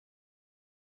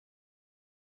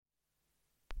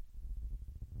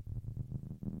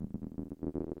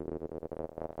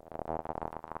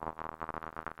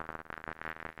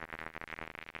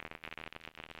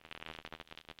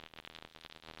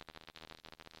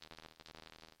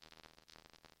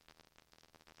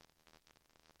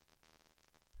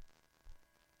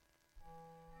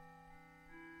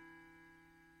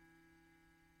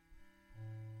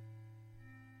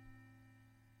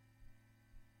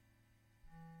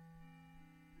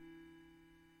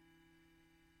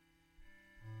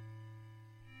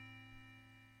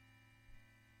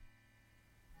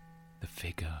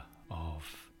figure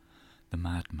of the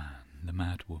madman, the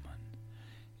madwoman,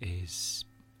 is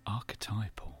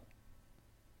archetypal,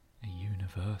 a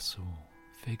universal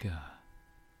figure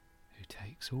who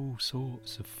takes all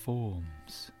sorts of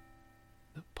forms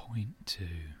that point to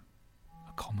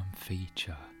a common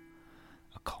feature,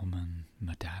 a common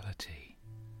modality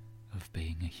of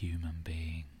being a human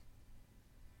being.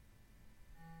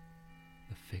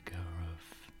 The figure of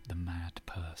the mad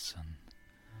person,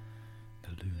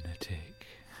 the lunatic,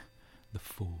 the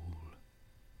fool.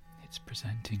 It's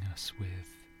presenting us with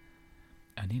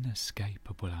an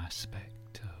inescapable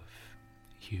aspect of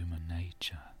human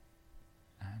nature,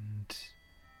 and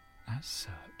as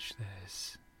such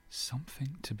there's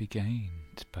something to be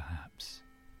gained, perhaps,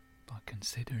 by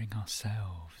considering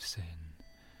ourselves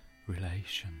in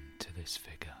relation to this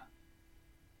figure,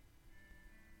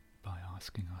 by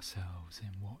asking ourselves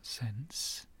in what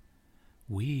sense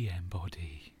we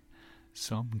embody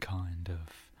some kind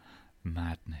of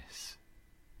madness,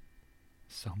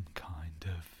 some kind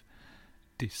of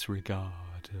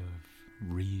disregard of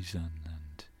reason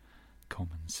and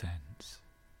common sense.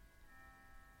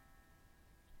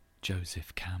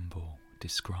 Joseph Campbell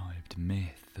described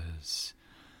myth as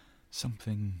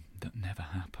something that never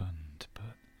happened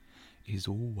but is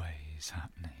always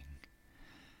happening,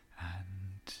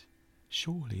 and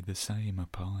surely the same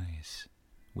applies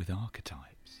with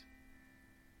archetypes.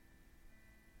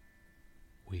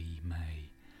 We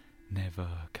may never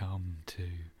come to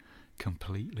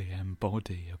completely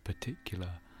embody a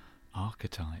particular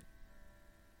archetype.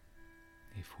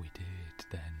 If we did,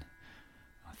 then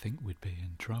I think we'd be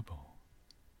in trouble.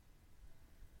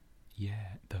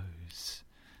 Yet those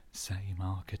same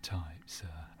archetypes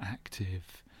are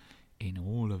active in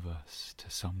all of us to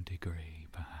some degree,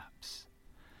 perhaps,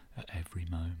 at every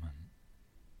moment.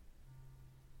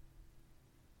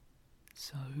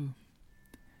 So,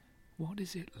 what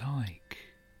is it like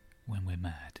when we're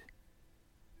mad?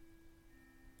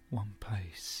 One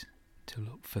place to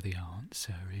look for the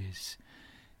answer is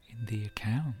in the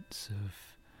accounts of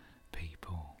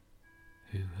people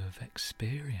who have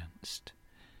experienced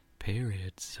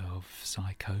periods of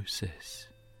psychosis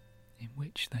in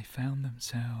which they found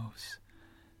themselves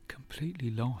completely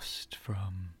lost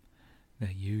from their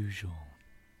usual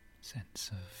sense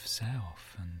of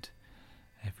self and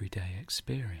everyday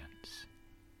experience.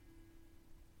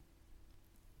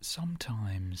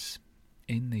 Sometimes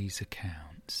in these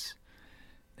accounts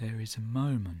there is a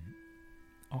moment,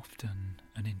 often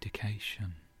an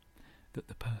indication that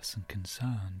the person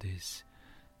concerned is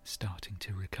starting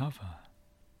to recover,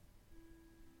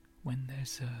 when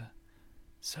there's a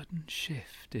sudden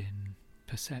shift in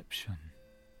perception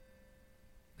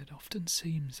that often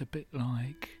seems a bit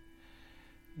like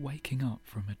waking up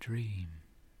from a dream.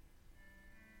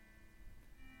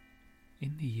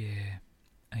 In the year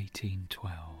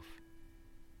 1812,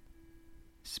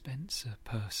 Spencer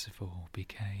Perceval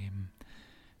became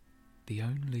the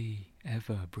only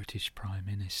ever British Prime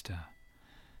Minister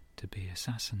to be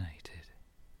assassinated.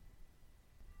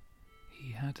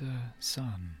 He had a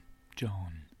son,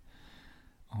 John,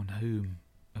 on whom,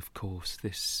 of course,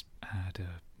 this had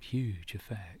a huge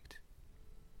effect.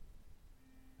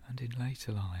 And in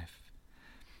later life,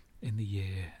 in the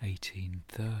year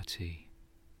 1830,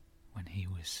 when he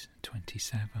was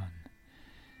 27,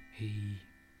 he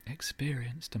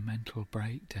experienced a mental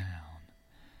breakdown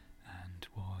and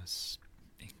was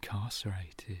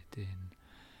incarcerated in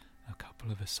a couple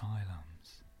of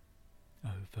asylums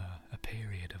over a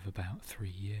period of about 3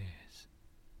 years.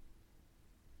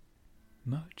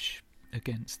 Much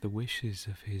against the wishes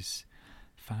of his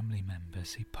family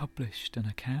members, he published an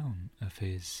account of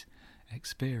his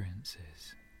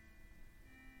experiences.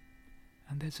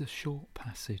 And there's a short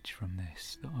passage from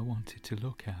this that I wanted to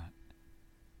look at.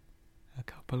 A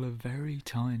couple of very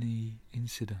tiny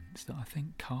incidents that I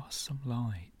think cast some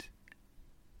light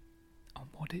on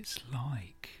what it's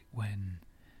like when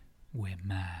we're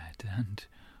mad, and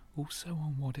also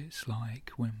on what it's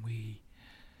like when we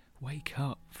wake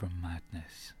up from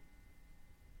madness.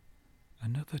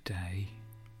 Another day,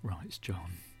 writes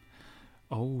John,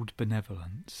 old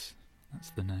Benevolence,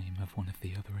 that's the name of one of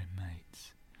the other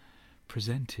inmates,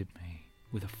 presented me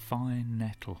with a fine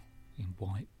nettle in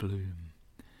white bloom,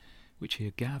 which he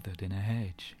had gathered in a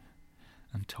hedge,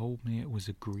 and told me it was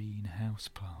a green house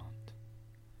plant.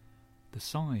 The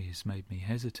size made me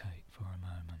hesitate for a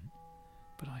moment,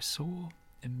 but I saw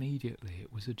immediately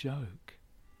it was a joke.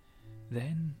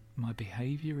 Then my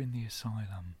behaviour in the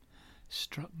asylum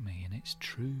struck me in its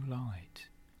true light.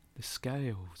 The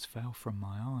scales fell from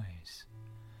my eyes.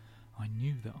 I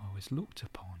knew that I was looked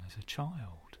upon as a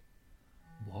child.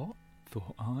 What?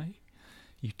 Thought I.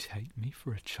 You take me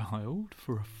for a child,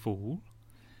 for a fool,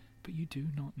 but you do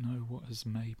not know what has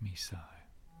made me so.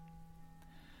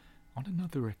 On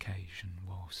another occasion,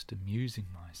 whilst amusing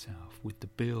myself with the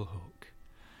bill hook,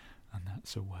 and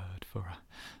that's a word for a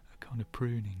kind of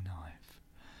pruning knife,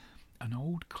 an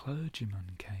old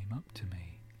clergyman came up to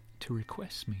me to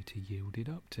request me to yield it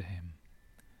up to him.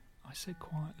 I said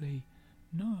quietly,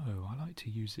 "No, I like to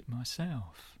use it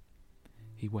myself."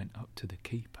 He went up to the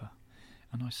keeper,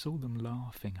 and I saw them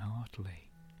laughing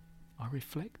heartily. I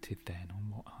reflected then on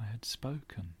what I had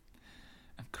spoken,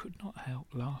 and could not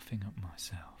help laughing at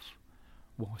myself,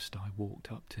 whilst I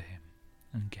walked up to him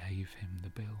and gave him the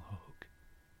bill hook.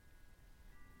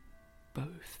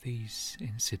 Both these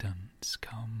incidents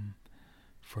come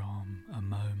from a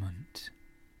moment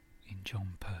in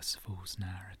John Percival's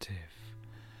narrative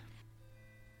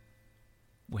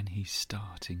when he's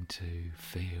starting to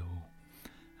feel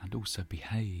and also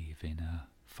behave in a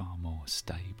far more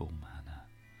stable manner.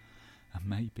 And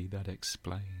maybe that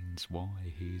explains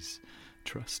why he's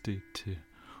trusted to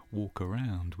walk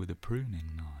around with a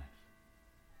pruning knife.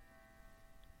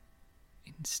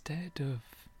 Instead of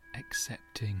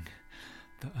accepting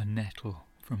that a nettle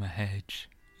from a hedge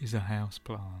is a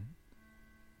houseplant,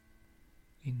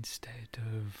 instead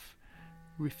of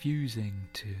refusing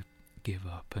to give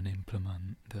up an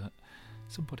implement that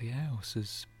somebody else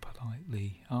has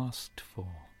politely asked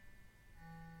for,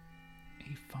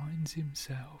 he finds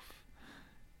himself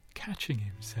catching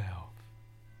himself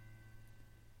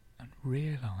and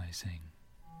realising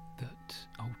that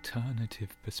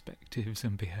alternative perspectives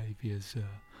and behaviours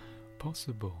are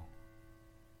possible.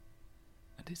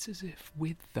 And it's as if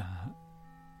with that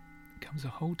comes a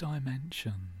whole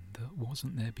dimension that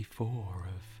wasn't there before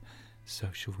of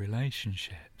social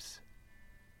relationships.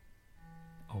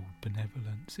 Old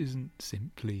benevolence isn't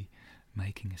simply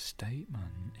making a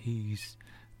statement, he's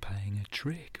playing a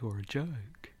trick or a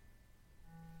joke.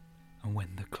 And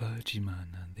when the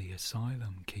clergyman and the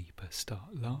asylum keeper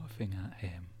start laughing at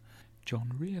him,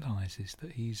 John realises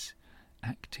that he's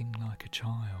acting like a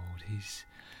child, he's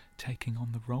taking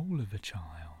on the role of a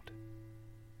child.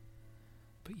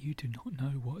 But you do not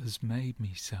know what has made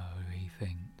me so, he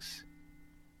thinks.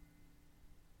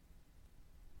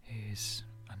 Here's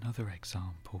another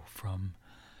example from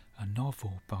a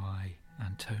novel by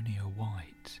Antonia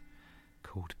White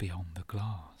called Beyond the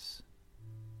Glass.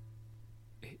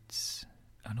 It's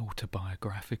an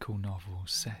autobiographical novel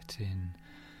set in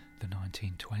the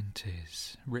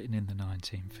 1920s, written in the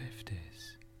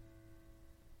 1950s.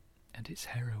 And its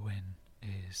heroine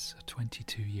is a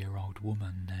 22-year-old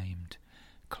woman named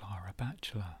Clara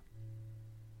Batchelor,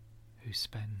 who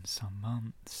spends some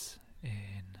months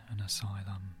in an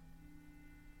asylum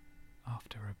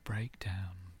after a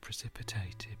breakdown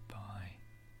precipitated by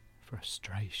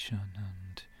frustration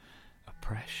and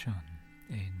oppression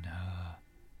in her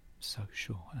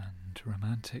social and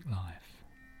romantic life.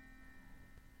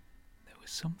 There was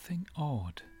something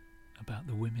odd about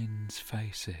the women's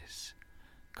faces,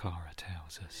 Clara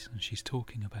tells us, and she's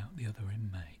talking about the other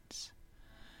inmates.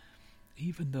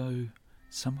 Even though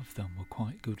some of them were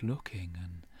quite good looking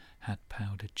and had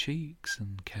powdered cheeks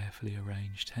and carefully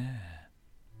arranged hair,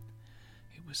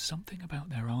 it was something about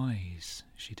their eyes,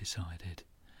 she decided.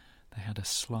 They had a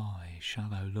sly,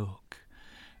 shallow look,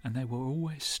 and they were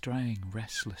always straying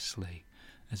restlessly,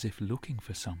 as if looking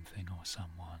for something or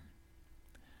someone.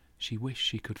 She wished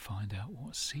she could find out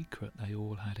what secret they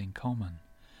all had in common,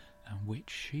 and which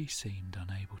she seemed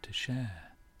unable to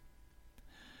share.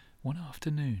 One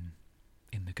afternoon,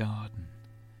 in the garden,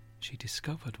 she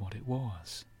discovered what it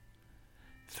was.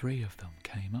 3 of them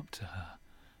came up to her,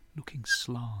 looking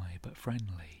sly but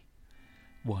friendly.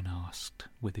 One asked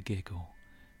with a giggle,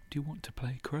 "Do you want to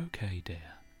play croquet,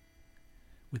 dear?"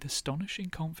 With astonishing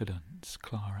confidence,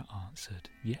 Clara answered,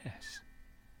 "Yes.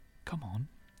 Come on,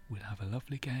 we'll have a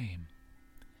lovely game."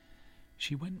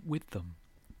 She went with them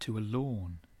to a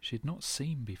lawn she had not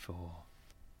seen before.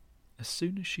 As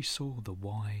soon as she saw the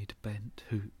wide bent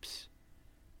hoops,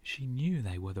 she knew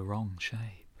they were the wrong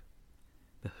shape.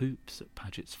 The hoops at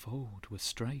Paget's Fold were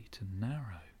straight and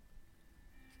narrow.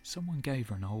 Someone gave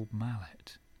her an old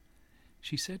mallet.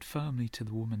 She said firmly to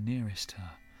the woman nearest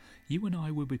her, "You and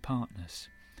I will be partners.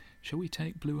 Shall we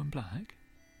take blue and black?"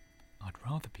 "I'd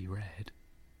rather be red."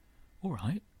 "All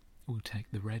right, we'll take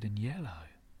the red and yellow."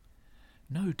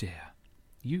 "No, dear.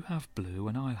 You have blue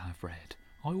and I'll have red.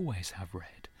 I always have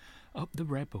red. Up the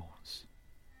rebels."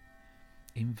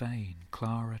 In vain,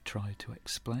 Clara tried to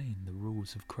explain the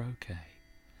rules of croquet.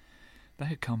 They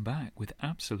had come back with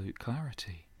absolute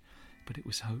clarity, but it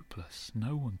was hopeless.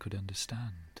 No one could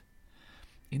understand.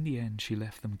 In the end, she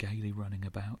left them gaily running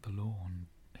about the lawn,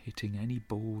 hitting any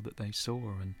ball that they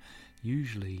saw, and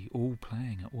usually all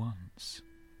playing at once.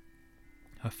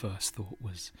 Her first thought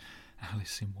was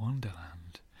Alice in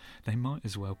Wonderland. They might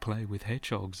as well play with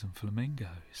hedgehogs and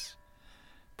flamingos.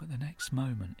 But the next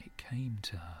moment it came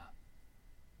to her.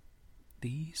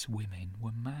 These women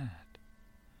were mad.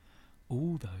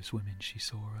 All those women she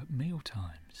saw at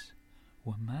mealtimes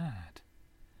were mad.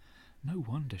 No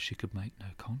wonder she could make no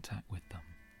contact with them.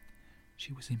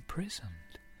 She was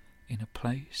imprisoned in a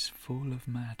place full of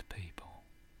mad people.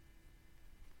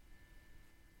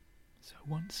 So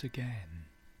once again,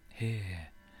 here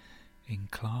in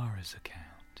Clara's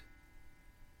account,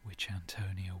 which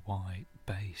Antonia White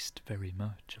based very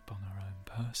much upon her own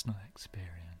personal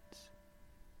experience,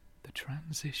 the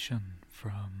transition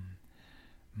from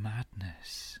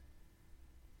madness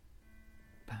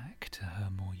back to her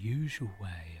more usual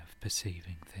way of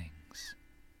perceiving things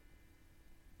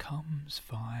comes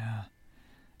via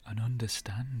an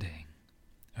understanding,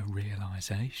 a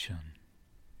realization.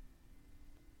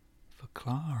 For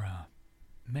Clara,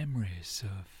 memories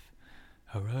of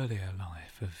her earlier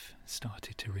life have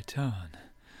started to return.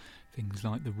 Things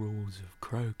like the rules of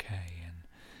croquet and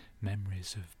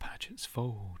memories of Paget's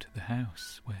Fold, the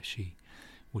house where she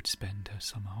would spend her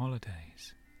summer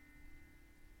holidays.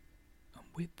 And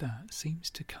with that seems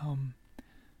to come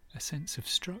a sense of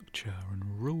structure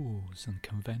and rules and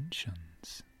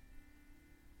conventions.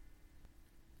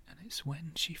 And it's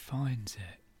when she finds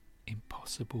it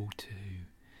impossible to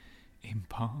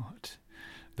impart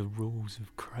the rules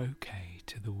of croquet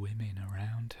to the women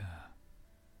around her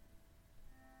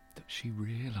that she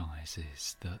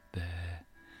realises that they're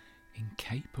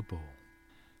incapable,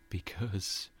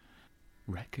 because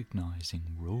recognising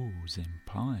rules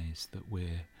implies that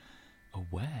we're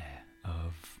aware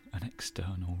of an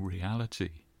external reality.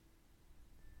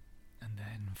 And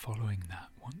then following that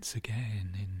once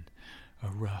again in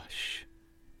a rush,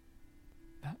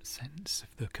 that sense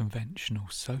of the conventional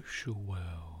social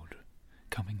world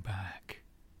coming back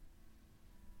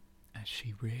as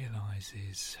she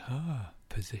realises her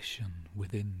position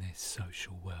within this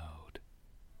social world.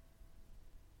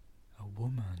 A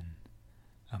woman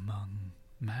among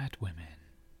mad women,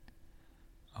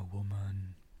 a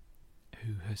woman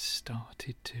who has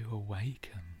started to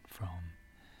awaken from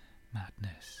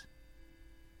madness.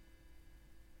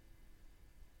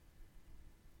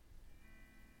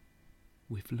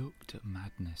 We've looked at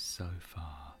madness so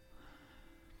far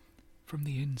from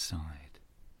the inside,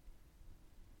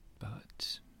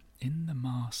 but in the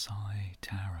Marseille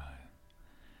Tarot,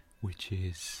 which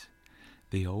is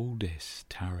the oldest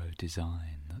tarot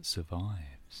design that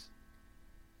survives,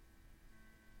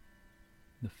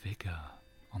 the figure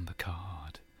on the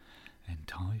card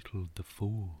entitled The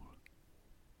Fool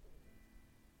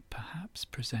perhaps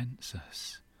presents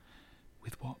us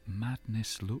with what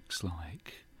madness looks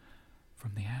like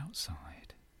from the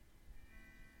outside.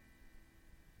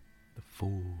 The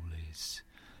fool is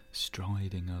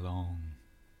striding along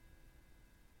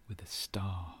with a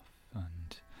staff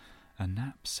and a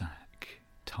knapsack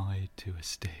tied to a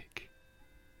stick,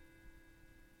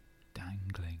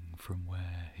 dangling from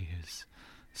where he has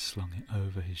slung it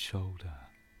over his shoulder.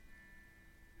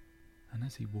 And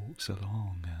as he walks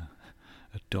along,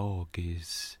 a dog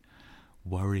is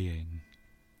worrying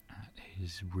at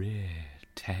his rear,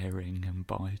 tearing and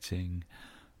biting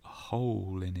a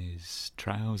hole in his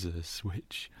trousers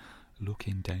which look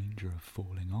in danger of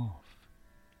falling off.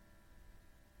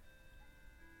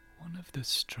 One of the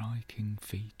striking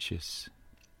features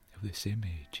of this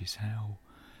image is how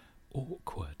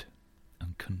awkward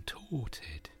and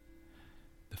contorted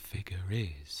the figure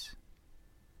is.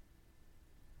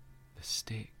 The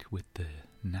stick with the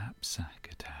knapsack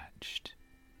attached,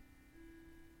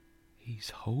 he's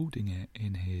holding it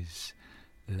in his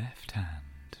left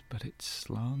hand, but it's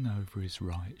slung over his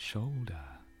right shoulder,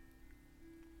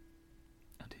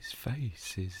 and his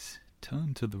face is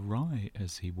turned to the right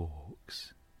as he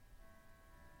walks.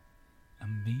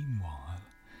 And meanwhile,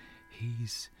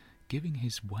 he's giving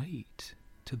his weight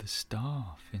to the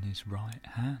staff in his right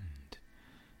hand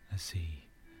as he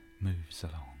moves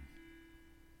along.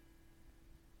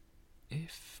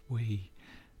 If we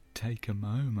take a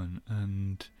moment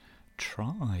and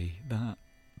try that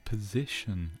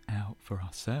position out for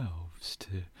ourselves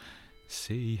to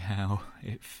see how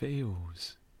it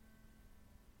feels,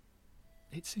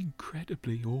 it's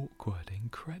incredibly awkward,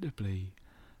 incredibly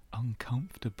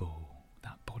uncomfortable,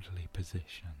 that bodily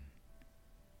position.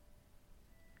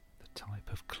 The type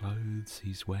of clothes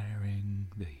he's wearing,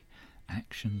 the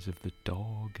actions of the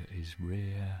dog at his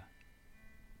rear,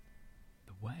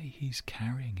 the way he's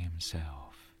carrying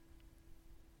himself,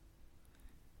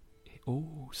 it it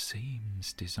all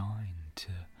seems designed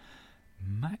to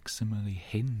maximally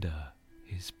hinder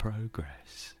his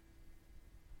progress.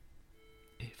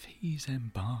 If he's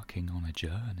embarking on a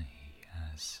journey,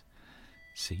 as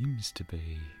seems to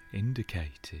be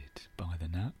indicated by the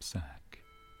knapsack,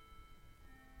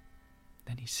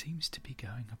 then he seems to be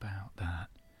going about that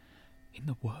in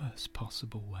the worst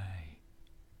possible way.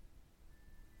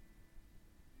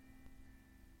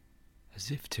 As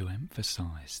if to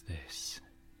emphasise this,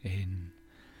 in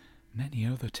many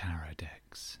other tarot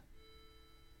decks,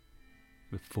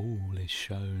 the Fool is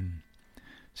shown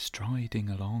striding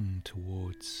along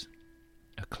towards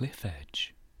a cliff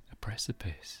edge, a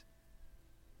precipice.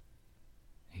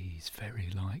 He's very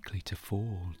likely to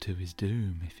fall to his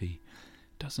doom if he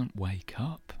doesn't wake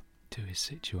up to his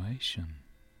situation.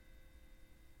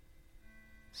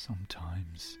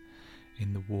 Sometimes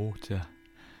in the water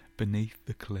beneath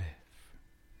the cliff,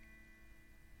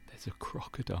 there's a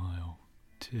crocodile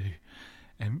to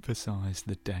emphasise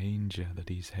the danger that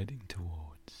he's heading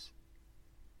towards.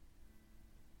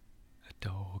 A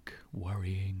dog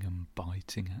worrying and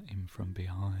biting at him from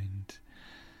behind,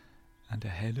 and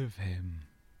ahead of him,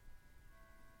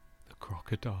 the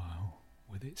crocodile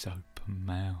with its open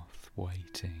mouth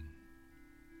waiting.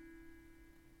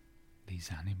 These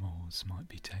animals might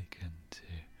be taken to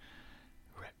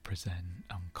represent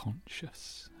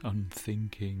unconscious,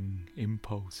 unthinking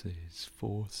impulses,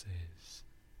 forces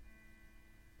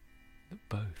that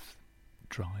both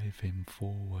drive him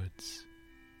forwards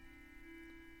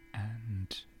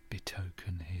and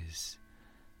betoken his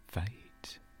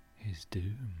fate, his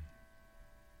doom.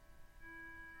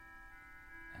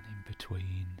 And in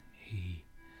between, he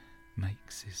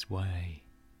makes his way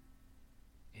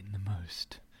in the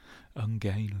most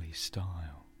ungainly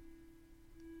style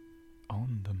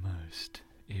on the most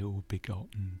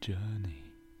ill-begotten journey.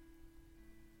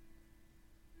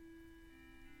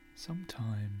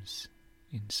 Sometimes,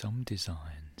 in some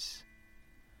designs,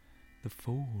 the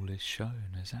Fool is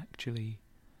shown as actually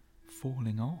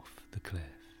falling off the cliff.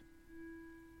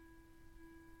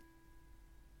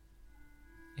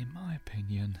 In my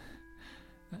opinion,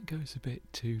 that goes a bit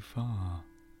too far.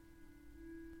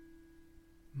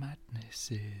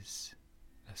 Madness is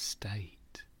a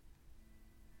state.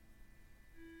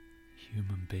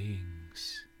 Human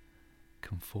beings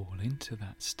can fall into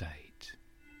that state.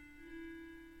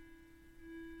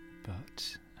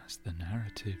 But as the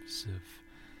narratives of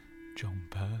John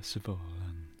Percival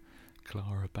and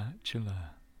Clara Batchelor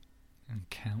and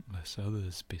countless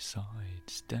others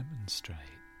besides demonstrate,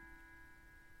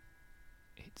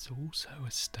 it's also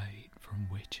a state from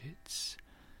which it's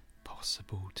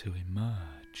possible to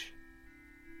emerge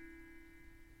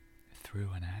through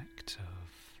an act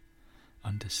of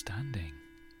understanding,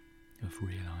 of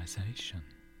realization.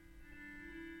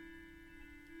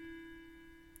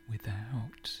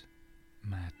 Without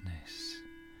madness,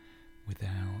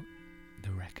 without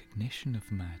the recognition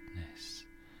of madness,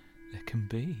 there can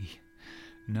be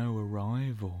no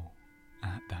arrival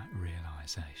at that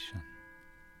realization.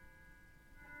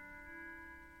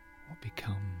 What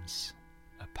becomes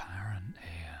apparent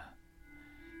here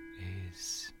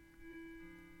is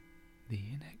the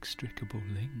inextricable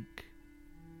link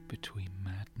between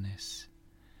madness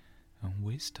and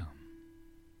wisdom.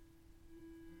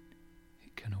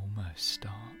 It can almost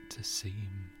start to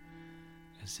seem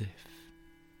as if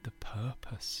the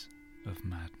purpose of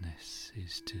madness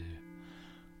is to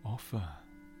offer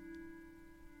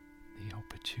the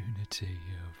opportunity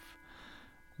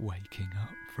of waking up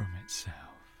from itself.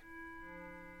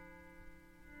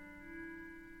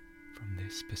 From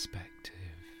this perspective,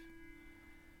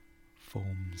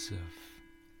 forms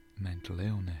of mental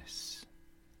illness,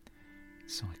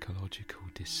 psychological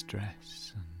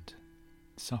distress and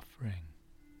suffering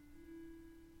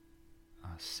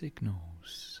are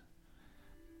signals,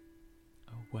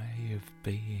 a way of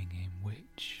being in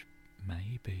which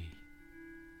maybe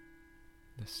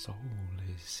the soul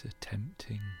is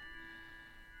attempting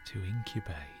to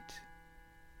incubate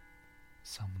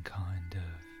some kind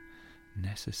of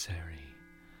necessary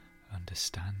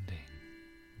understanding,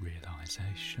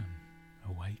 realization,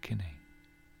 awakening.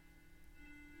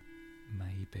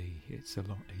 Maybe it's a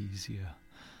lot easier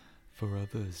for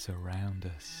others around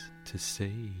us to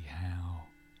see how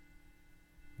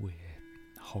we're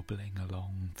hobbling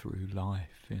along through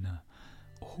life in a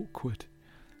awkward,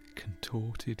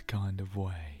 contorted kind of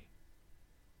way,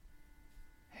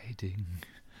 heading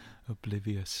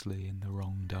obliviously in the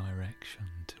wrong direction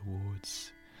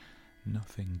towards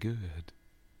nothing good.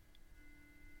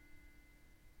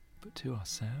 But to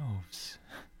ourselves,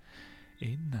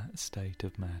 in that state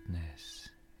of madness,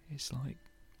 it's like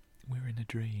we're in a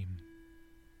dream.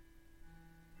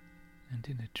 And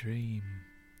in a dream,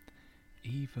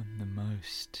 even the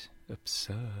most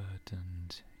absurd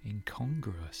and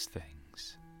incongruous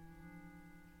things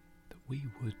that we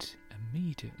would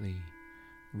immediately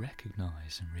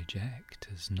recognise and reject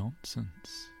as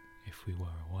nonsense if we were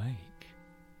awake.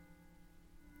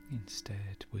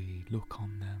 Instead, we look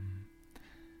on them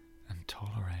and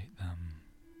tolerate them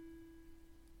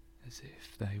as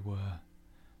if they were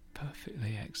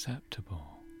perfectly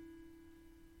acceptable.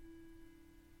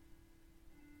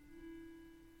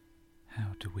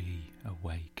 How do we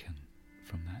awaken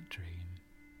from that dream?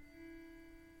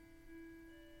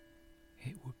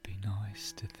 It would be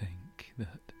nice to think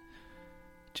that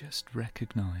just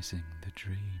recognising the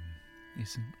dream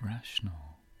isn't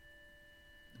rational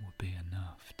would be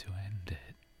enough to end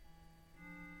it.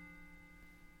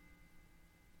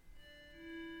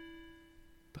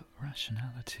 But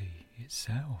rationality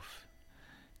itself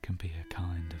can be a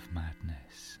kind of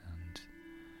madness, and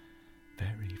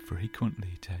very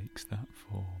frequently takes that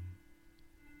form.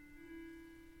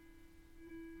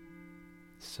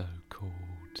 So-called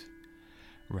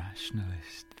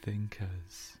rationalist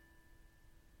thinkers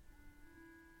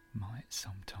might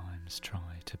sometimes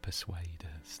try to persuade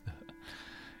us that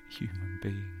human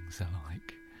beings are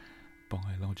like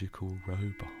biological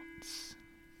robots,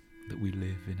 that we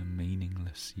live in a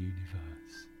meaningless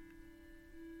universe,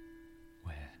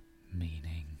 where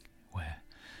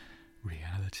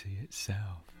reality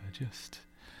itself are just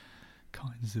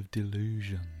kinds of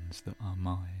delusions that our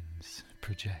minds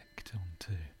project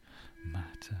onto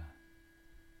matter.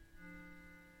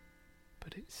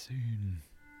 But it soon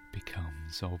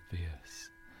becomes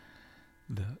obvious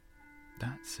that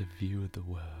that's a view of the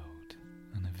world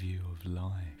and a view of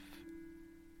life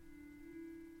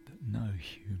that no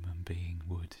human being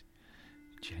would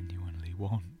genuinely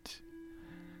want,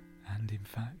 and in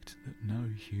fact that no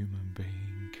human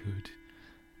being could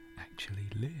actually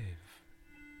live.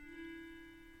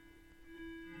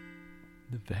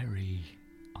 The very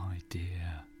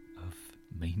idea of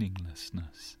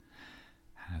meaninglessness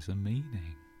has a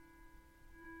meaning.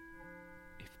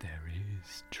 If there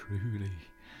is truly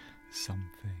something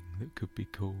that could be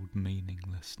called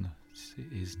meaninglessness,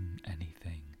 it isn't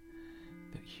anything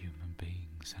that human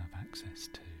beings have access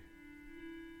to.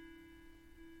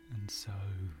 And so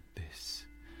this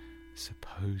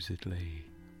supposedly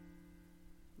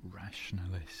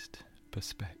rationalist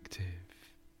perspective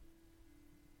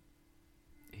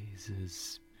is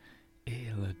as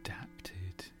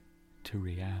ill-adapted to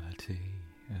reality,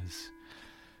 as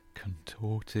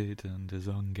contorted and as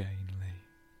ungainly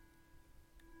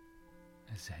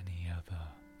as any other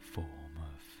form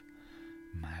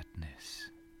of madness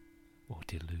or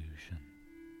delusion.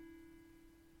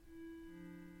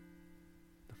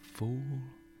 The fool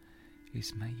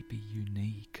is maybe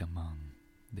unique among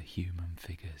the human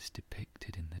figures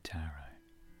depicted in the tarot,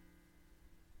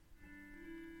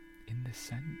 in the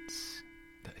sense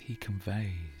that he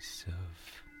conveys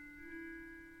of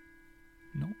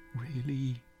not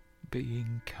really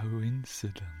being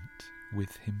coincident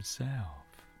with himself.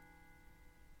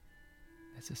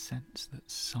 There's a sense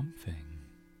that something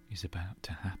is about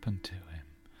to happen to him,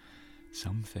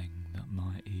 something that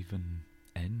might even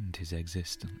end his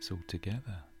existence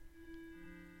altogether.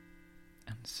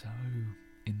 And so,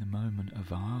 in the moment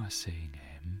of our seeing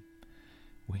him,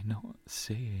 we're not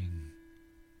seeing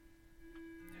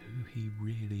who he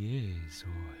really is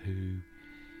or who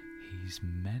he's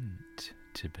meant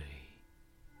to be.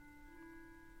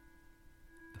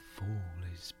 The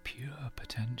fool is pure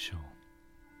potential.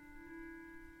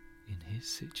 In his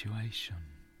situation,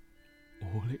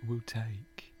 all it will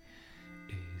take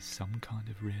is some kind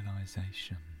of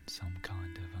realization, some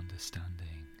kind of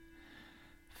understanding,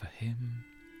 for him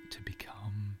to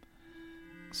become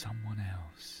someone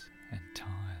else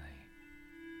entirely.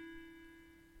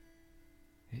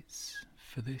 It's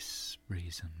for this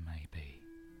reason, maybe,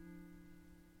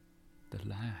 the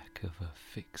lack of a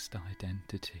fixed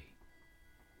identity,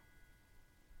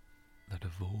 that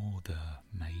of all the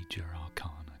major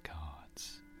arcana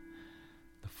cards,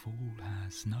 the fool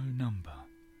has no number,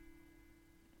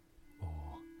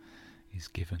 or is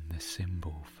given the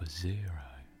symbol for 0.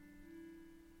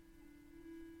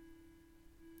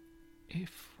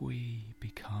 If we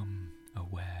become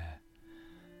aware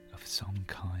of some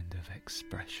kind of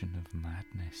expression of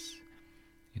madness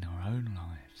in our own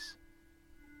lives,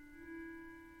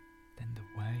 then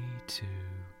the way to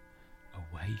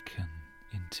awaken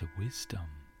into wisdom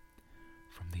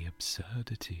from the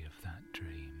absurdity of that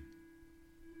dream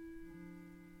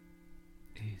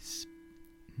is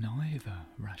neither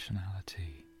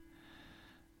rationality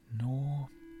nor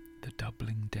the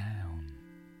doubling down,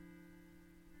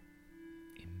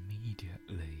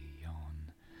 immediately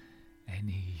on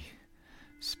any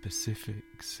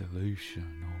specific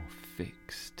solution or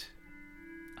fixed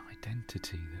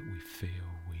identity that we feel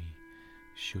we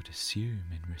should assume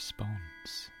in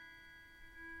response.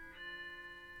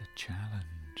 The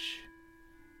challenge,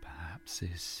 perhaps,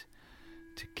 is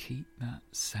to keep that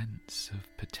sense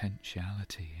of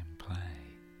potentiality in play,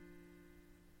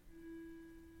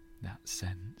 that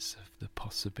sense of the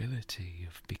possibility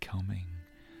of becoming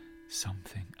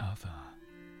something other.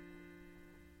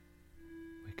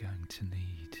 We're going to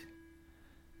need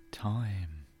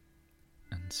time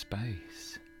and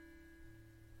space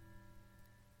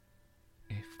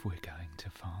if we're going to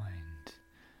find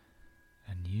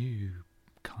a new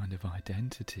kind of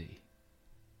identity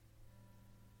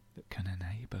that can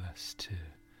enable us to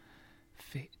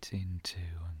fit into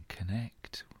and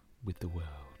connect with the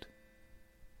world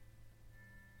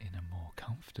in a more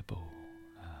comfortable,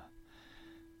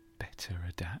 better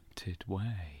adapted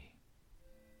way.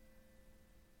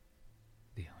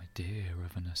 The idea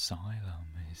of an asylum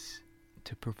is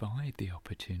to provide the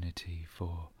opportunity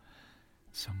for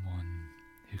someone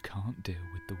who can't deal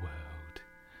with the world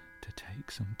to take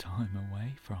some time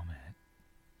away from it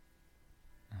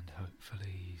and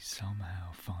hopefully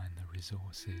somehow find the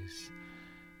resources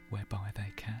whereby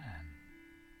they can.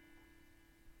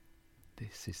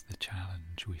 This is the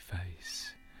challenge we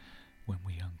face when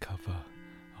we uncover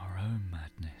our own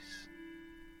madness.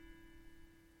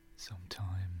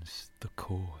 Sometimes the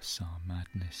course our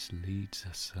madness leads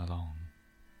us along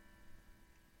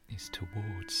is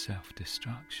towards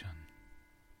self-destruction.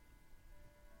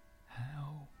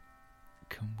 How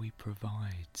can we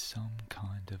provide some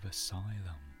kind of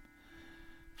asylum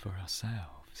for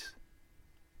ourselves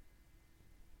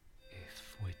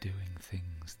if we're doing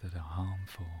things that are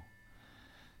harmful?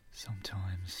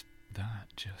 Sometimes that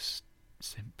just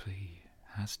simply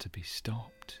has to be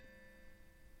stopped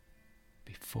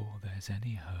before there's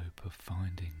any hope of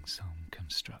finding some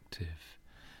constructive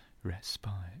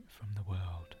respite from the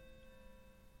world.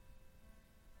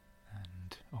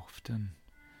 And often,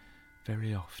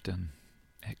 very often,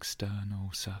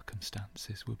 external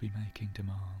circumstances will be making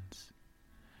demands,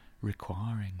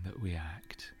 requiring that we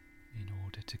act in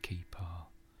order to keep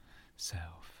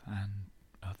ourselves and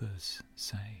others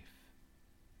safe.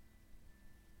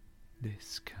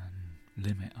 This can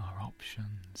limit our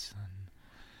options and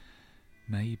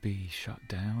maybe shut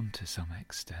down to some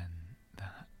extent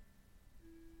that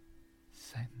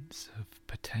sense of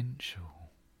potential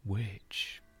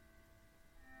which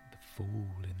the Fool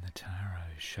in the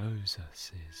Tarot shows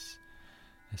us is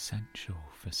essential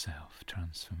for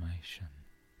self-transformation.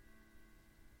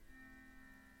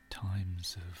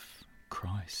 Times of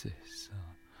crisis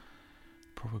are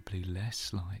probably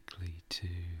less likely to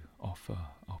offer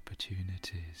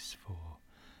opportunities for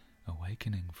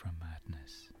awakening from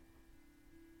madness,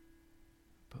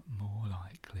 but more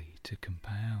likely to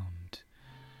compound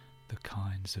the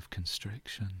kinds of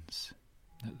constrictions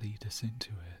that lead us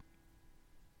into it.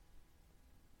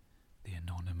 The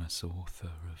anonymous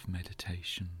author of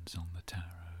Meditations on the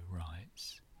Tarot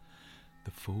writes,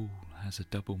 "The Fool has a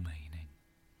double meaning.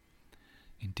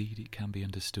 Indeed, it can be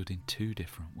understood in two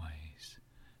different ways,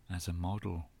 as a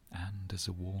model and as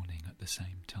a warning at the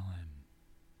same time.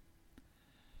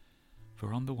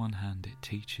 For on the one hand, it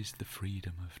teaches the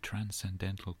freedom of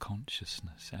transcendental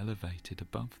consciousness elevated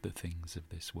above the things of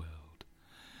this world,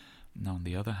 and on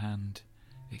the other hand,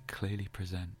 it clearly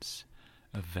presents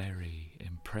a very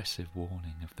impressive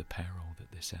warning of the peril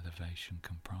that this elevation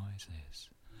comprises: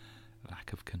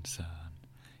 lack of concern,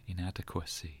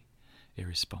 inadequacy,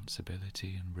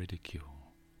 irresponsibility and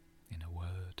ridicule. In a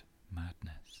word,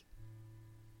 madness."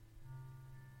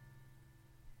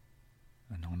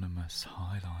 Anonymous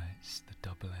highlights the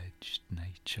double-edged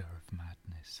nature of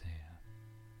madness here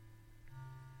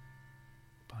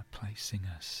by placing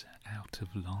us out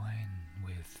of line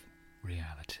with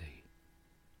reality.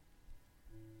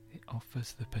 It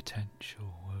offers the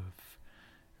potential of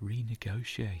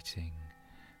renegotiating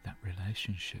that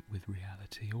relationship with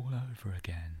reality all over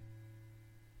again,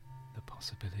 the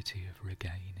possibility of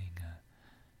regaining a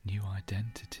new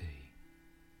identity,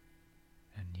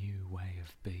 a new way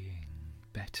of being,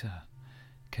 better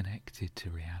connected to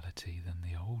reality than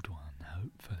the old one,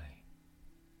 hopefully.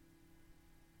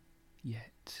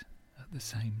 Yet, at the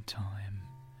same time,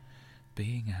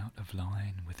 being out of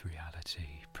line with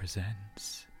reality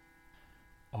presents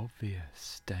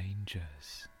obvious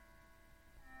dangers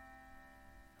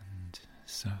and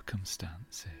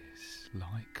circumstances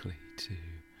likely to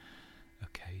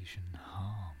occasion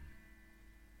harm.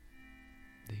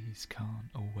 These can't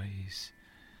always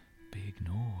be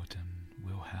ignored and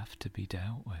will have to be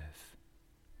dealt with.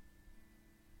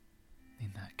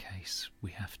 in that case,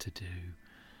 we have to do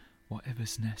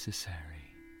whatever's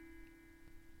necessary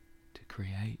to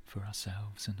create for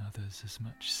ourselves and others as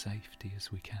much safety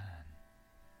as we can,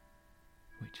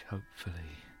 which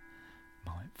hopefully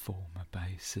might form a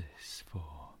basis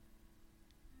for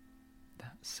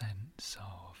that sense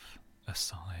of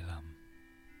asylum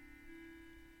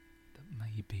that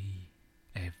maybe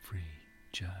every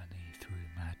journey